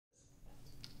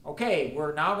Okay,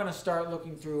 we're now going to start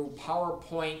looking through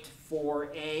PowerPoint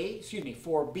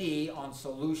 4B on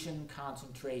solution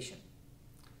concentration.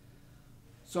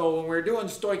 So when we're doing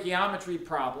stoichiometry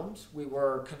problems, we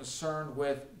were concerned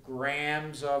with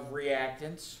grams of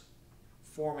reactants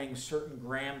forming certain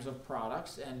grams of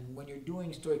products. And when you're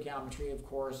doing stoichiometry, of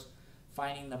course,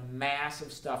 finding the mass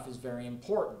of stuff is very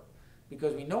important,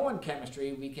 because we know in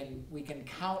chemistry we can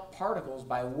count particles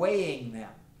by weighing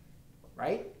them,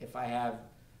 right? If I have,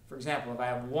 for example, if I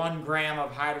have 1 gram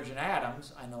of hydrogen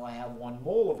atoms, I know I have 1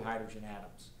 mole of hydrogen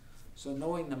atoms. So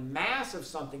knowing the mass of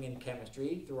something in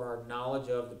chemistry through our knowledge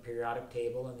of the periodic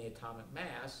table and the atomic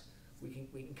mass, we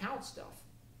can count stuff.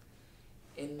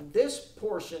 In this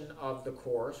portion of the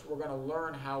course, we're going to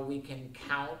learn how we can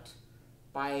count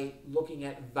by looking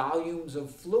at volumes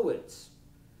of fluids.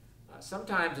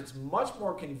 Sometimes it's much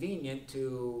more convenient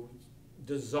to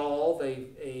dissolve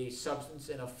a substance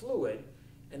in a fluid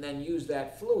and then use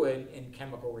that fluid in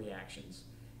chemical reactions.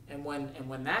 And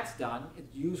when that's done,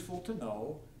 it's useful to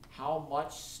know how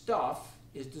much stuff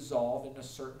is dissolved in a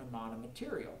certain amount of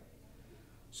material.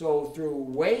 So through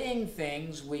weighing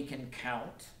things we can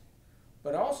count,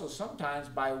 but also sometimes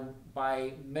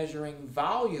by measuring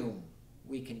volume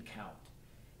we can count.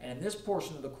 And in this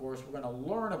portion of the course, we're going to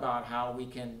learn about how we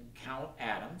can count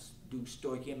atoms, do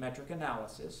stoichiometric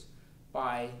analysis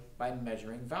by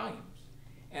measuring volumes.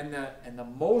 And the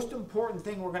most important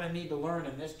thing we're going to need to learn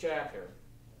in this chapter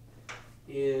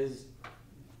is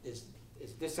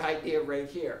this idea right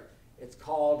here. It's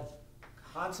called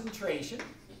concentration.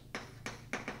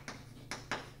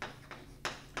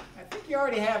 I think you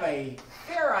already have a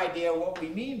fair idea what we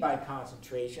mean by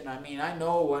concentration. I mean, I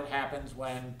know what happens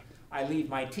when I leave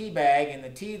my tea bag in the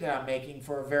tea that I'm making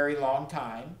for a very long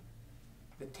time.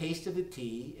 The taste of the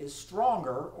tea is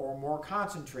stronger or more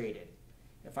concentrated.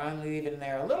 If I only leave it in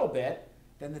there a little bit,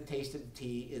 then the taste of the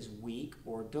tea is weak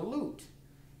or dilute.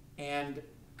 And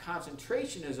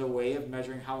concentration is a way of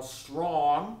measuring how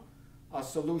strong a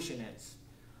solution is.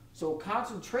 So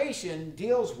concentration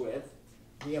deals with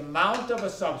the amount of a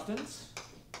substance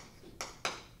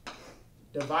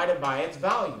divided by its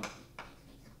volume.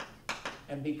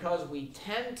 And because we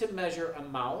tend to measure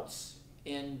amounts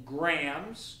in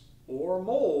grams or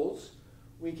moles,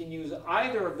 we can use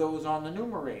either of those on the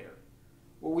numerator.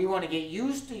 What we want to get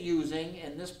used to using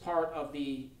in this part of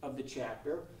the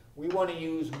chapter, we want to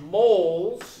use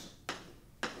moles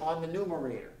on the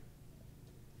numerator.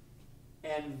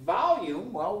 And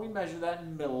volume, well, we measure that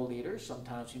in milliliters.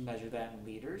 Sometimes we measure that in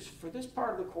liters. For this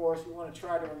part of the course, we want to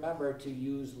try to remember to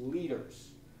use liters.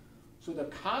 So the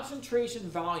concentration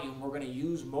volume we're going to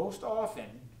use most often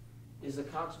is the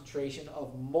concentration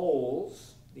of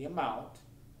moles, the amount,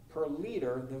 per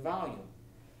liter, the volume.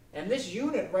 And this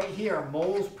unit right here,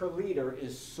 moles per liter,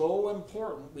 is so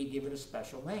important we give it a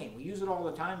special name. We use it all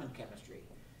the time in chemistry.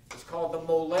 It's called the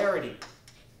molarity.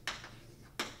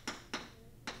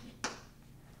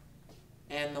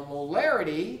 And the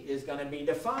molarity is going to be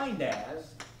defined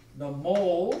as the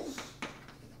moles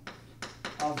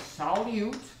of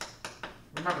solute.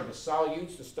 Remember, the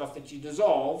solute's the stuff that you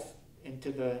dissolve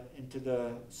into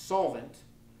the solvent,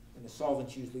 and the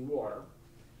solvent's usually water.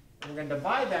 And we're going to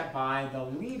divide that by the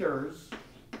liters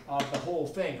of the whole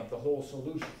thing, of the whole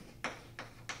solution.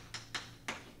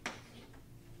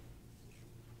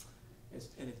 It's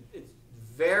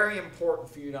very important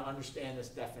for you to understand this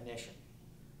definition.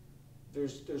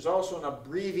 There's also an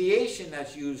abbreviation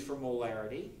that's used for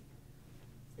molarity.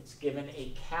 It's given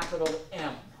a capital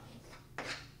M.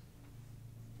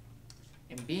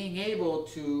 And being able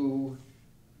to,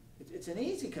 it's an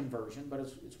easy conversion, but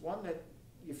it's one that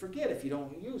you forget if you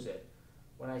don't use it.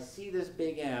 When I see this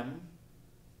big M,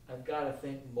 I've got to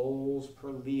think moles per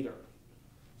liter.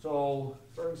 So,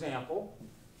 for example,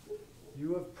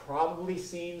 you have probably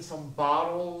seen some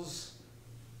bottles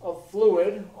of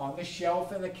fluid on the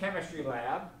shelf in the chemistry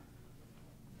lab.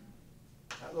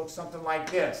 That looks something like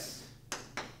this.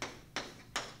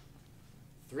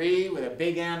 3 with a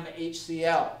big M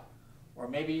HCl. Or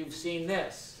maybe you've seen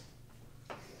this.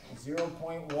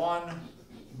 0.1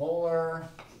 molar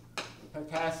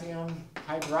potassium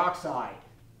hydroxide.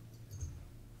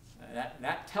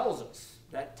 That tells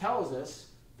us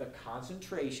the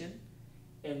concentration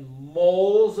in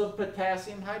moles of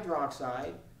potassium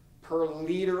hydroxide per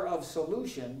liter of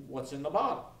solution, what's in the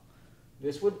bottle.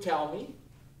 This would tell me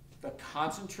the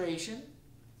concentration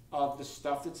of the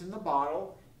stuff that's in the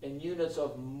bottle in units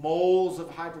of moles of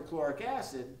hydrochloric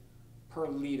acid per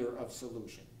liter of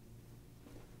solution.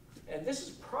 And this is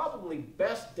probably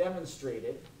best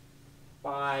demonstrated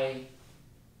by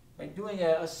doing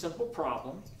a simple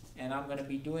problem. And I'm going to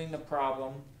be doing the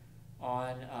problem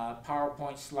on PowerPoint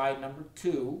PowerPoint slide number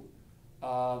 2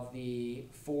 of the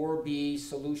 4B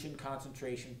solution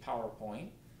concentration PowerPoint.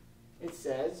 It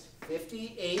says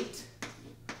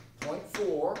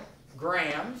 58.4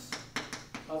 grams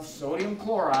of sodium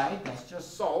chloride, that's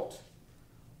just salt,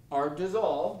 are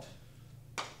dissolved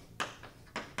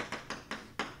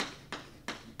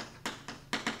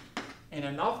in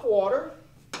enough water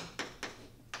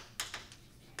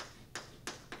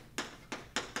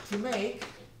to make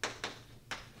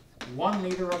 1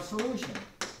 liter of solution.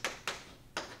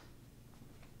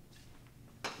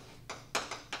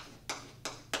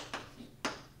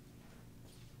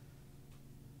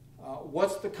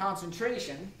 What's the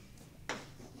concentration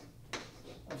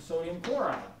of sodium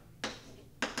chloride?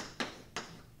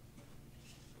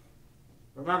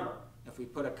 Remember, if we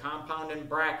put a compound in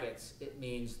brackets, it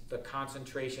means the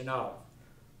concentration of.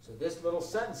 So this little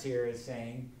sentence here is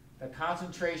saying the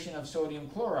concentration of sodium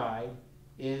chloride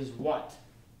is what?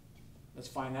 Let's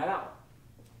find that out.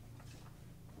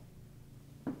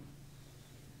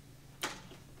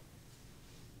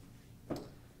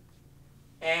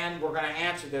 And we're going to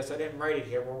answer this, I didn't write it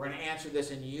here, but we're going to answer this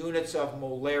in units of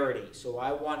molarity. So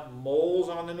I want moles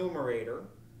on the numerator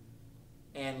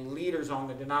and liters on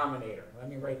the denominator. Let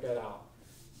me write that out.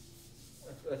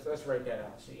 Let's write that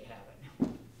out so you have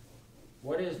it.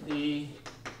 What is the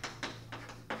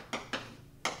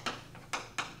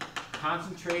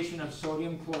concentration of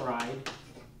sodium chloride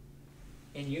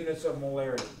in units of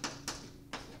molarity?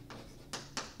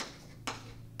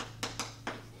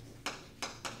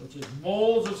 Which is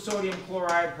moles of sodium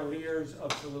chloride per liters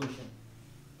of solution.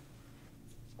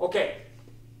 Okay,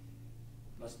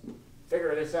 let's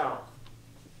figure this out.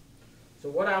 So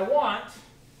what I want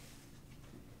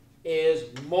is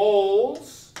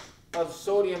moles of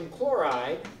sodium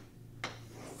chloride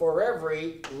for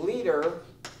every liter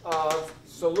of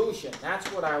solution. That's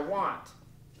what I want.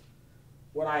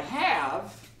 What I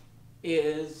have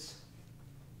is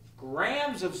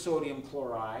grams of sodium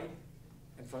chloride,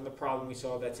 and from the problem we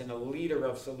saw, that's in a liter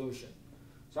of solution.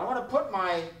 So I'm going to put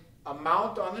my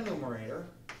amount on the numerator,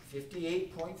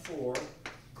 58.4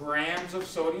 grams of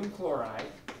sodium chloride,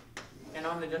 and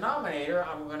on the denominator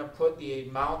I'm going to put the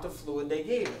amount of fluid they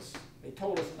gave us. They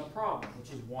told us in the problem,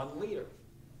 which is 1 liter.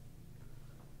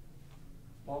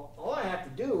 Well, all I have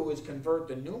to do is convert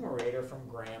the numerator from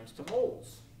grams to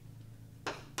moles.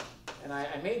 And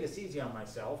I made this easy on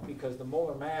myself because the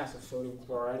molar mass of sodium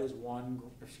chloride is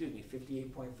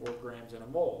 58.4 grams in a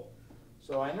mole.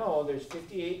 So I know there's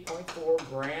 58.4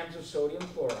 grams of sodium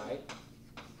chloride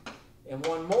and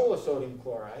 1 mole of sodium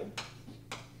chloride.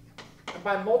 And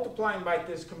by multiplying by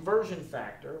this conversion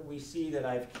factor, we see that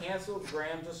I've canceled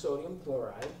grams of sodium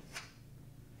chloride,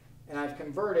 and I've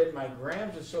converted my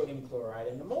grams of sodium chloride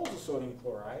into moles of sodium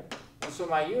chloride. And so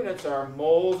my units are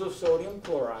moles of sodium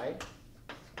chloride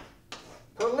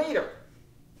per liter.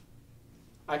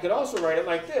 I could also write it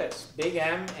like this, big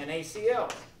M NaCl.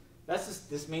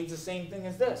 This means the same thing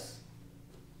as this.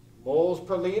 Moles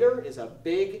per liter is a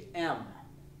big M.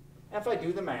 And if I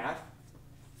do the math,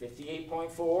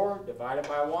 58.4 divided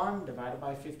by 1 divided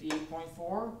by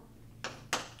 58.4,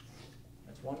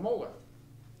 that's 1 molar.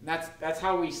 And that's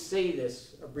how we say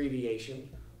this abbreviation,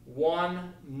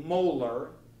 1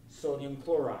 molar sodium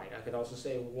chloride. I could also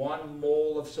say 1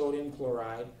 mole of sodium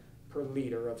chloride per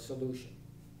liter of solution.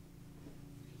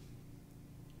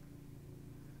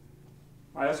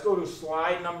 All right, let's go to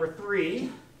slide number 3.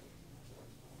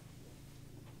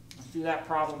 Let's do that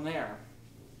problem there.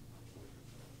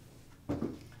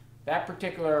 That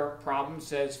particular problem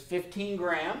says 15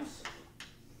 grams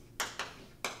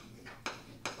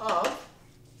of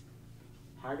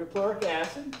hydrochloric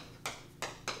acid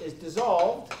is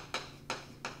dissolved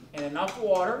in enough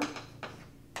water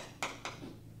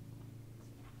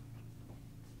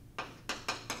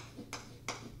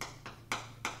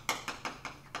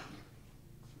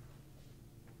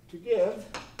to give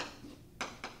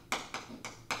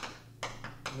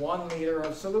 1 liter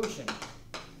of solution.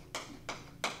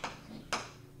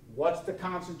 What's the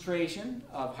concentration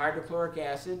of hydrochloric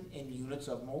acid in units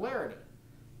of molarity?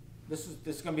 This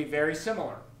is going to be very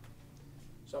similar.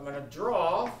 So I'm going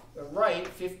to write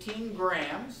 15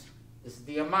 grams. This is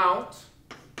the amount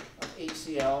of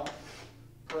HCl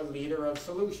per liter of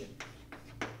solution.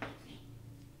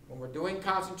 When we're doing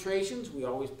concentrations, we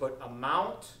always put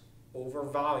amount over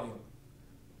volume.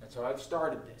 That's how I've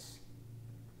started this.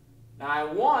 Now I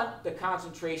want the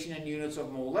concentration in units of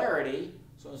molarity,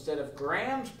 so instead of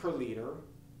grams per liter,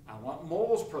 I want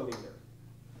moles per liter.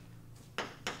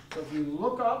 So if you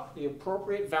look up the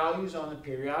appropriate values on the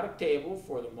periodic table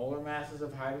for the molar masses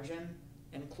of hydrogen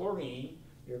and chlorine,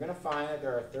 you're going to find that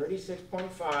there are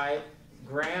 36.5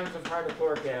 grams of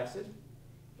hydrochloric acid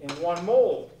in 1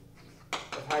 mole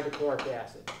of hydrochloric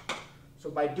acid. So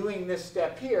by doing this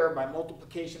step here, by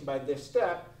multiplication by this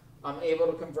step, I'm able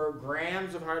to convert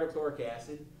grams of hydrochloric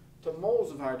acid to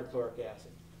moles of hydrochloric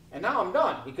acid. And now I'm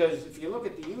done, because if you look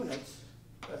at the units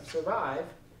that survive,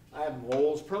 I have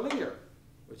moles per liter,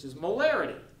 which is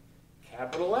molarity,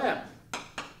 capital M,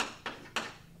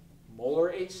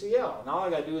 molar HCl. And all I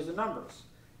got to do is the numbers.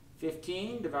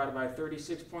 15 divided by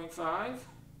 36.5.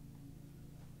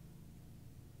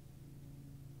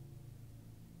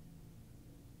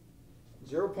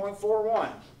 0.41.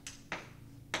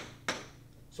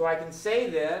 So I can say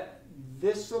that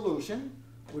this solution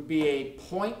would be a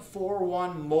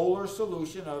 0.41 molar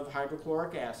solution of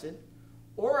hydrochloric acid,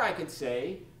 or I could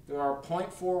say there are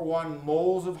 0.41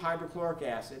 moles of hydrochloric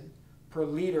acid per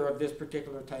liter of this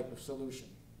particular type of solution.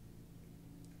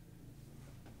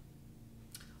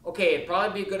 Okay, it'd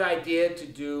probably be a good idea to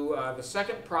do the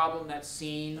second problem that's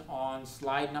seen on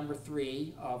slide number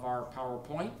 3 of our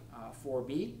PowerPoint,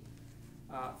 4B.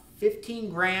 15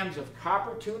 grams of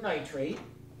copper 2 nitrate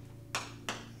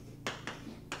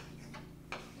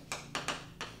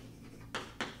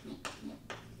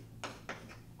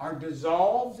are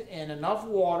dissolved in enough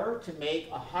water to make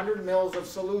 100 mils of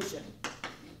solution.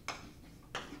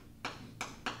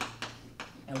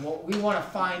 And what we want to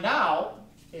find out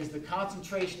is the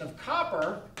concentration of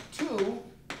copper 2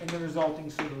 in the resulting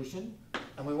solution.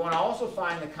 And we want to also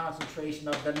find the concentration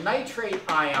of the nitrate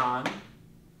ion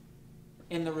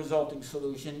in the resulting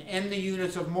solution in the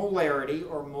units of molarity,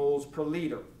 or moles per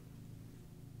liter.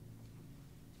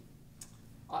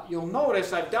 You'll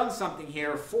notice I've done something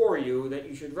here for you that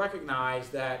you should recognize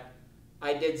that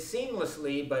I did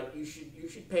seamlessly, but you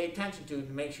should pay attention to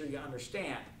make sure you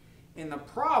understand. In the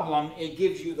problem, it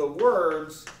gives you the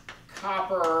words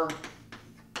copper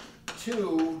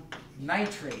 2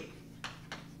 nitrate.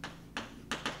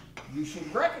 You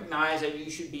should recognize that you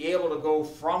should be able to go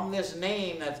from this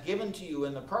name that's given to you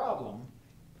in the problem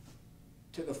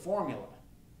to the formula.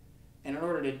 And in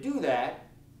order to do that,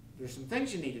 there's some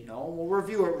things you need to know. We'll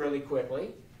review it really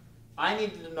quickly. I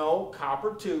needed to know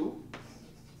copper 2.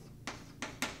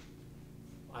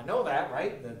 I know that,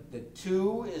 right? The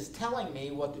 2 is telling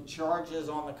me what the charge is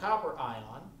on the copper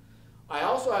ion. I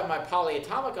also have my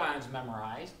polyatomic ions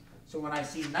memorized. So when I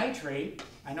see nitrate,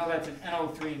 I know that's an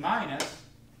NO3 minus.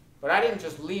 But I didn't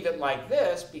just leave it like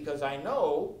this, because I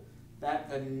know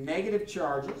that the negative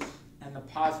charges and the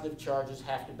positive charges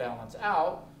have to balance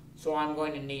out. So I'm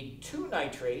going to need 2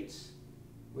 nitrates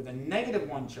with a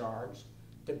 -1 charge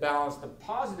to balance the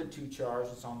positive 2 charge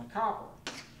that's on the copper.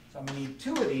 So I'm going to need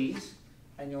 2 of these,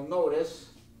 and you'll notice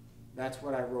that's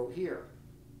what I wrote here.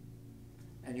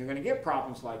 And you're going to get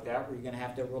problems like that where you're going to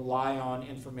have to rely on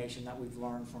information that we've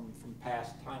learned from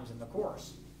past times in the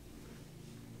course.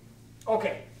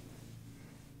 Okay.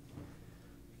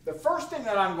 The first thing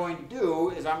that I'm going to do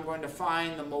is I'm going to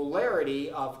find the molarity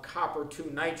of copper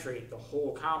 2 nitrate, the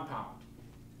whole compound.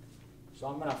 So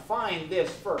I'm going to find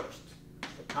this first,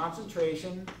 the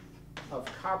concentration of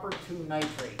copper 2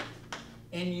 nitrate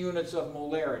in units of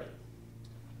molarity.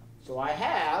 So I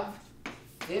have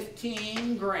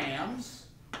 15 grams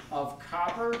of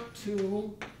copper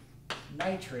 2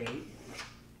 nitrate,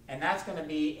 and that's going to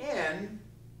be in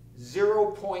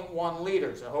 0.1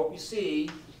 liters. I hope you see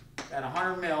that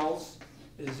 100 mils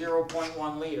is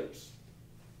 0.1 liters.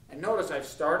 And notice I've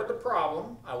started the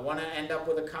problem. I want to end up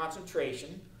with a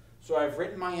concentration, so I've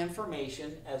written my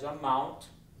information as amount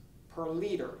per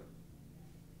liter,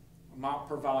 amount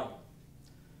per volume.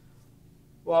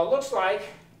 Well, it looks like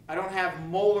I don't have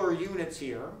molar units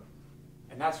here,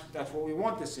 and that's what we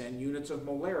want this in, units of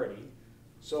molarity.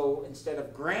 So instead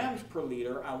of grams per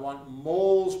liter, I want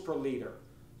moles per liter.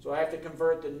 So I have to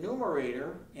convert the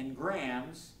numerator in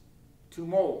grams to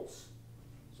moles.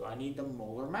 So I need the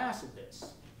molar mass of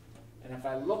this. And if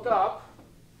I look up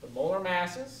the molar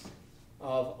masses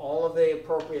of all of the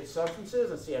appropriate substances,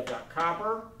 let's see, I've got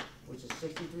copper, which is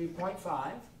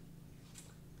 63.5.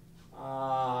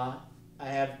 I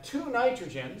have 2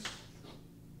 nitrogens.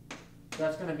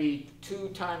 That's going to be 2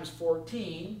 times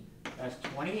 14. That's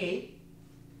 28.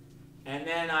 And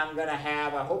then I'm going to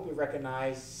have, I hope you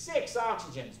recognize, 6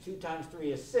 oxygens. 2 times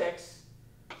 3 is 6.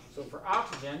 So for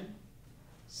oxygen,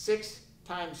 6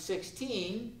 times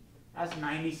 16, that's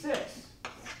 96.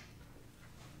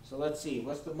 So let's see,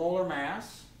 what's the molar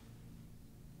mass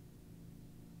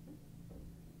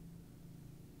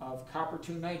of copper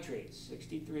 2 nitrate?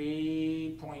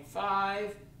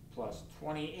 63.5 plus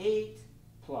 28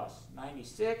 plus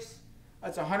 96.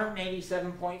 That's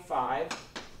 187.5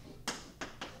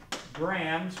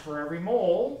 grams for every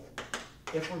mole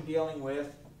if we're dealing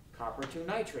with copper 2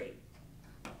 nitrate.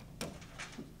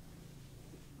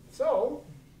 So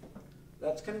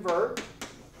let's convert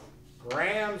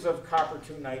grams of copper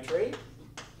 2 nitrate,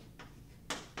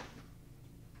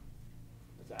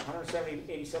 that's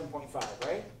 187.5,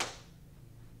 right,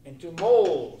 into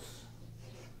moles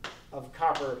of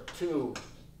copper 2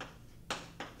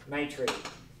 nitrate.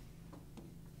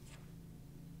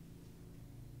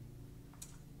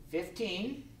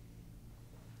 15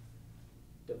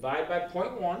 divide by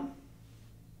 0.1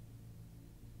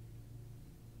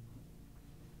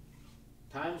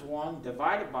 times 1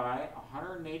 divided by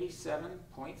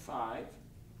 187.5.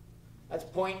 That's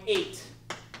 0.8.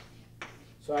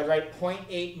 So I'd write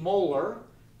 0.8 molar,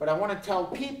 but I want to tell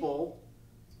people,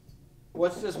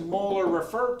 what's this molar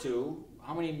refer to?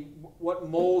 What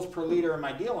moles per liter am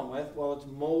I dealing with? Well, it's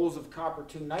moles of copper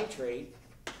 2 nitrate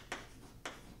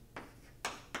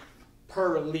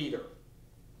per liter.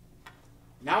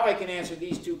 Now I can answer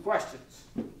these two questions.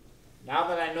 Now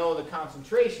that I know the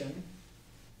concentration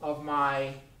of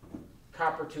my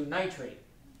copper 2 nitrate.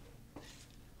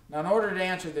 Now, in order to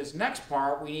answer this next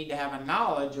part, we need to have a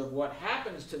knowledge of what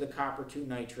happens to the copper 2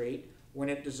 nitrate when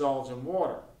it dissolves in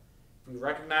water. We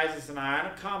recognize it's an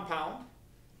ionic compound,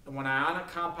 and when ionic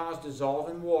compounds dissolve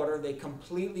in water, they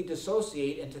completely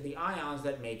dissociate into the ions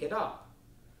that make it up.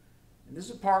 And this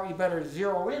is a part you better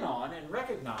zero in on and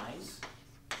recognize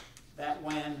that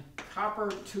when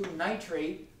copper 2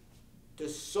 nitrate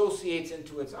dissociates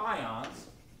into its ions,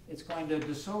 it's going to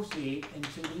dissociate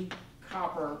into the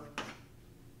copper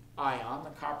ion,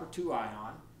 the copper 2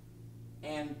 ion,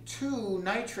 and 2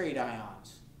 nitrate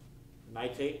ions.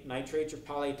 Nitrate's a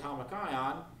polyatomic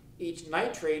ion. Each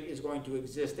nitrate is going to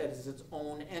exist as its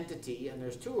own entity, and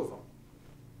there's 2 of them.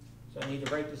 So I need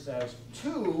to write this as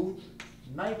 2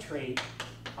 nitrate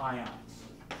ions.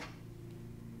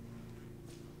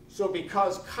 So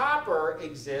because copper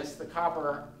exists, the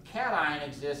copper cation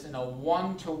exists in a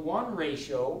 1-to-1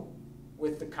 ratio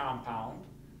with the compound,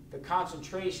 the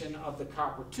concentration of the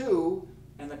copper 2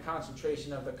 and the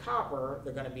concentration of the copper,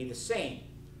 they're going to be the same.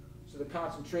 So the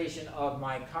concentration of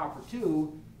my copper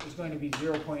 2 is going to be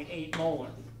 0.8 molar.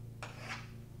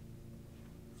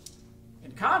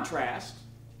 In contrast,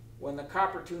 when the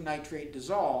copper 2 nitrate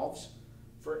dissolves,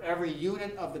 for every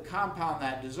unit of the compound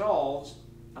that dissolves,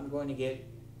 I'm going to get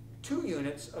 2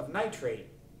 units of nitrate.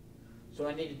 So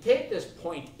I need to take this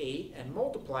 0.8 and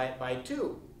multiply it by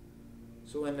 2.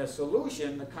 So in the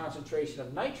solution, the concentration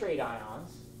of nitrate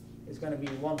ions is going to be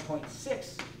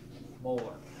 1.6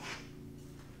 molar.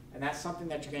 And that's something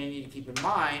that you're going to need to keep in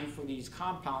mind for these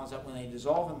compounds that when they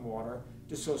dissolve in water,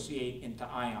 dissociate into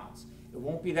ions. It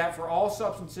won't be that for all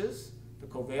substances. The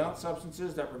covalent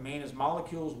substances that remain as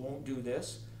molecules won't do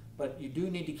this, but you do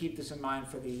need to keep this in mind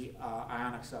for the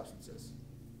ionic substances.